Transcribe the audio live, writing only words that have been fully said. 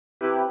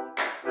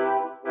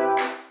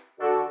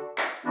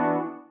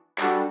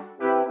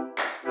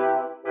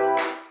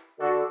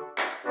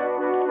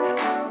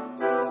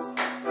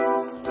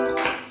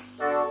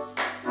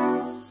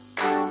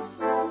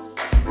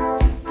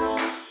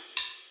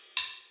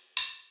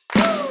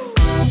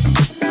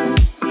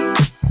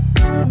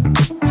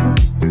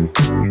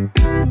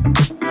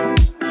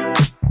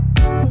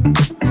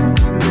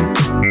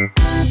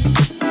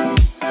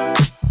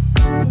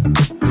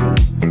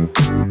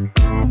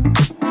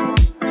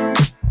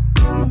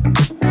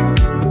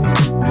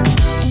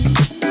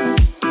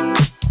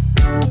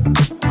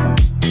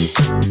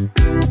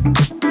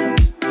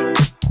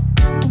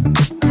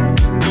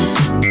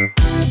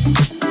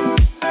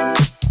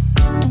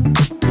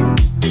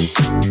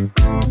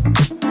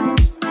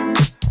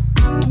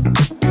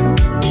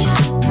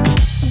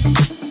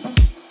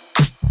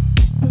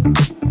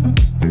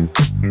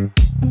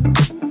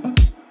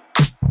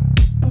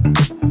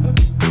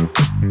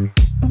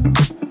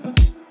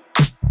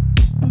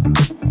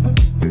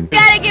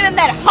you in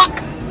that hawk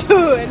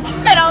too and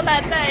spit on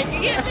that thing.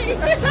 You get me?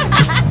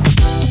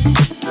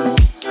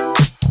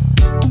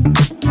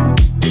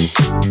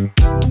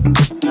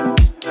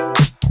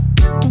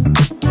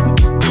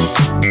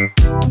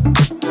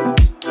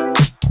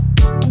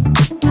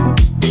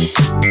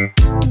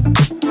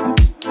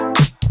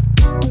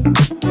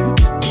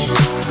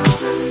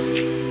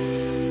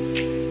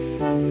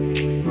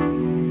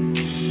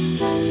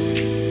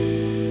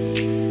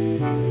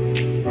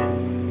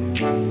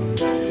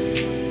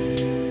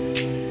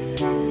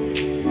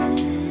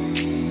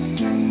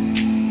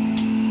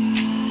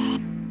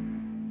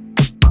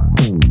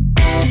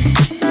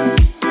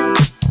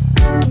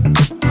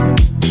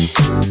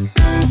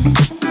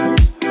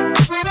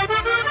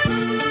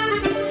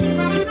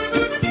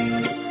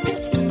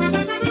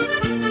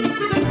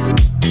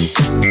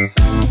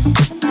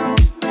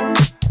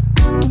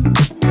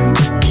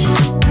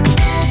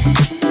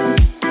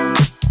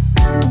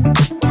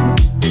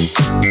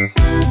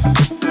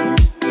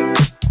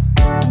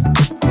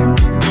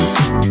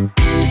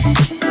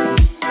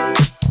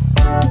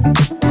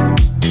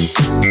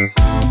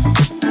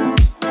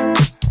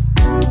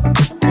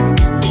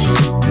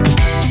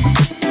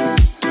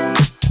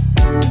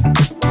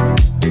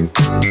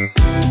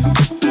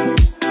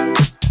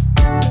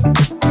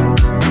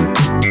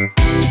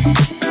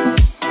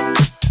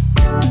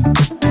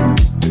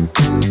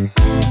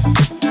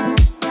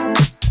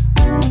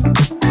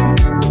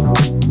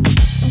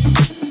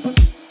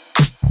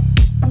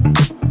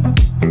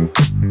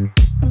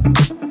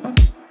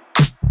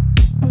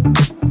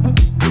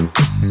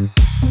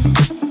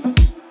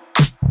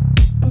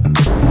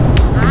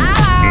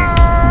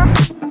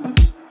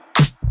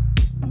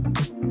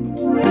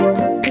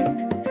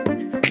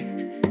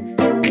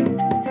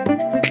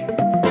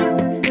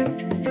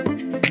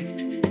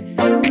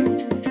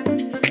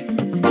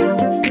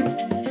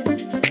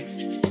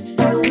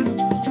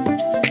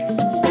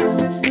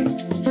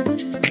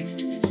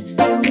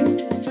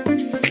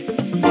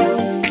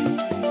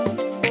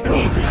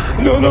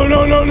 No, no,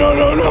 no, no, no,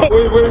 no, no.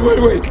 Wait, wait,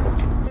 wait, wait. Wait,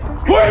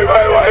 wait,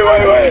 wait,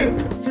 wait,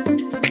 wait.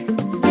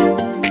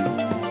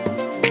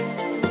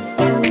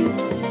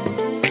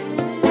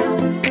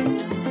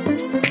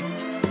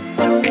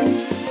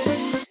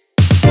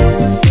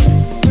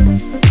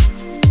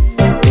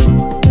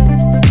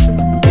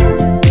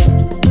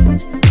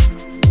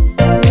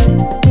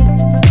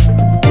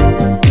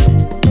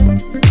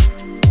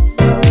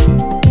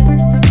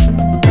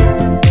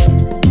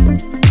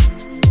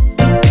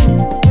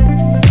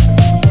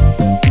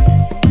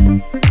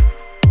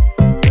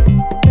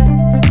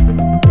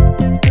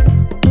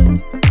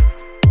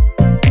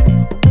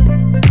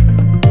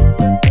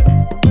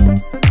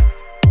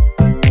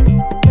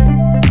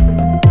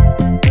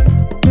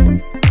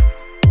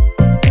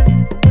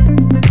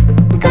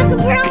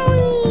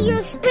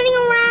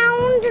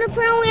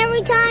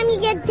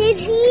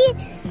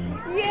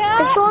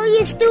 That's all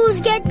you do is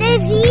get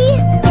dizzy.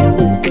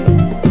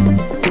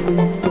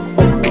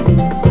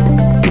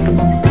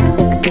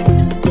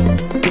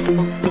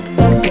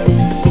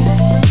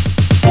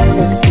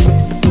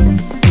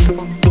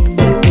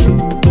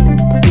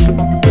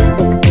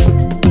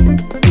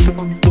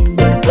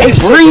 Hey,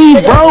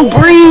 breathe, bro,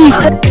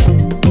 breathe!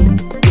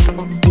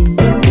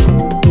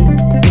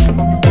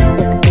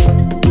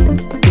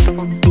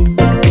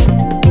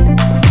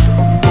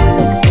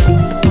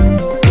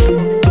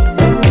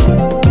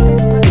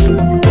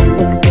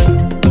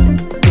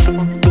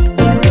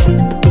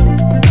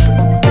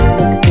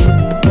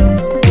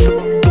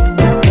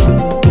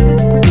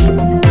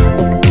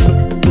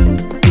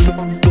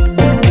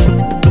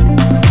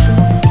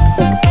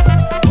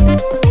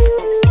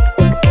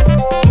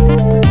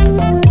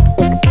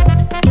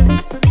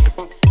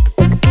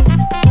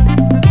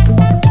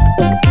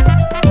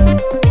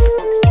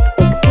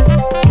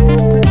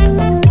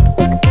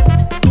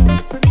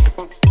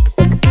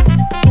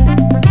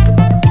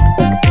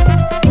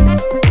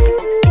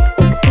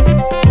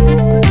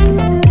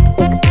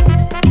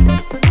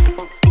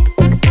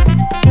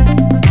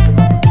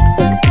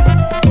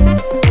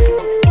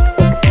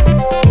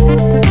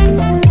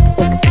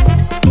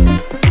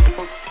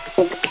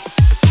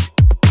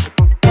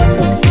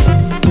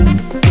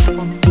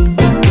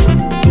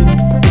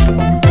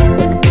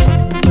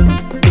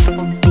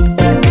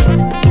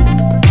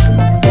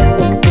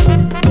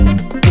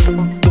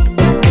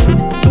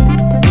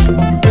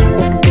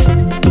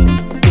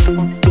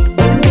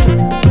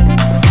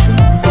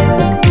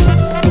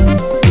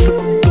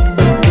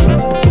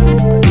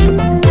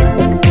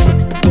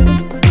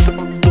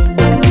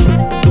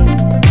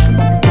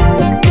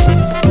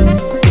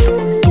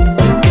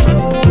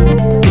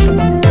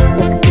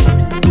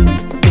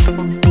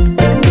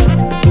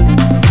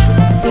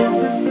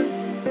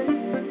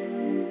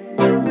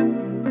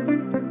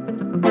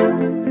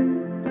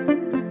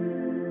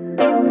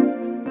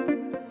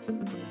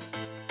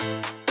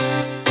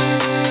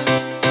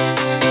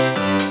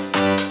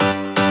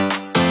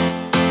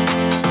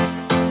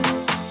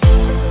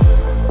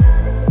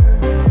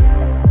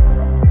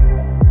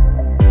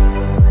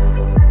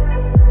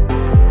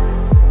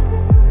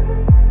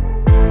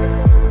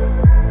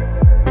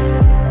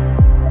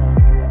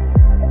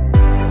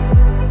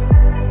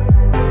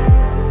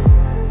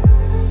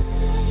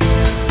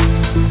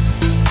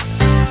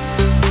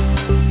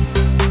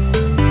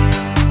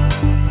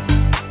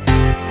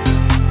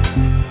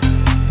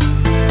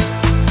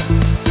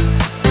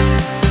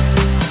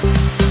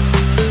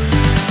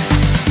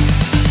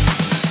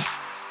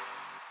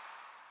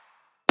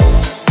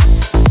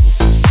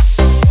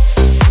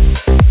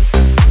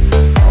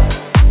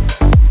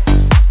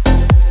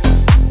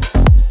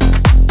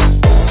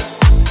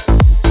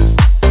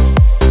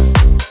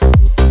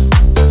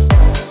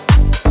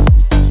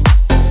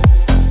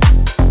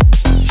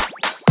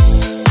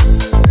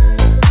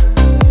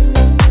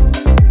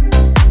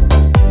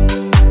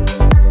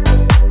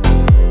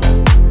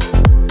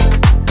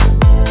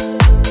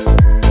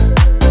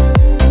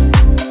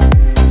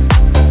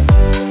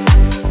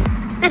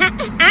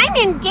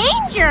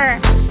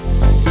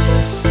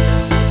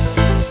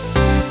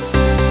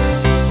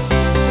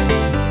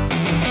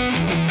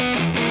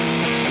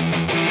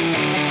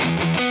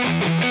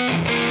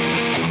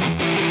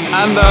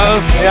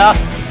 Anders. Yeah.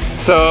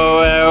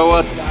 So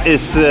what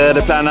is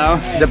the plan now?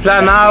 The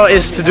plan now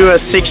is to do a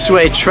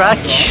 6-way track.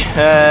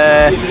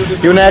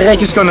 Jon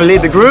Erik is going to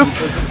lead the group.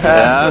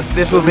 So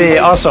this will be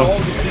awesome.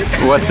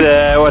 What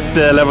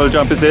level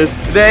jump is this?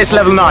 There is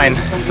level 9.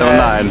 Level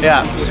 9.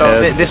 Yeah, so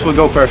yes. this will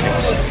go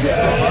perfect.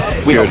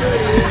 We Good.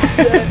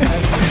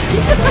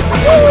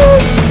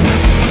 hope.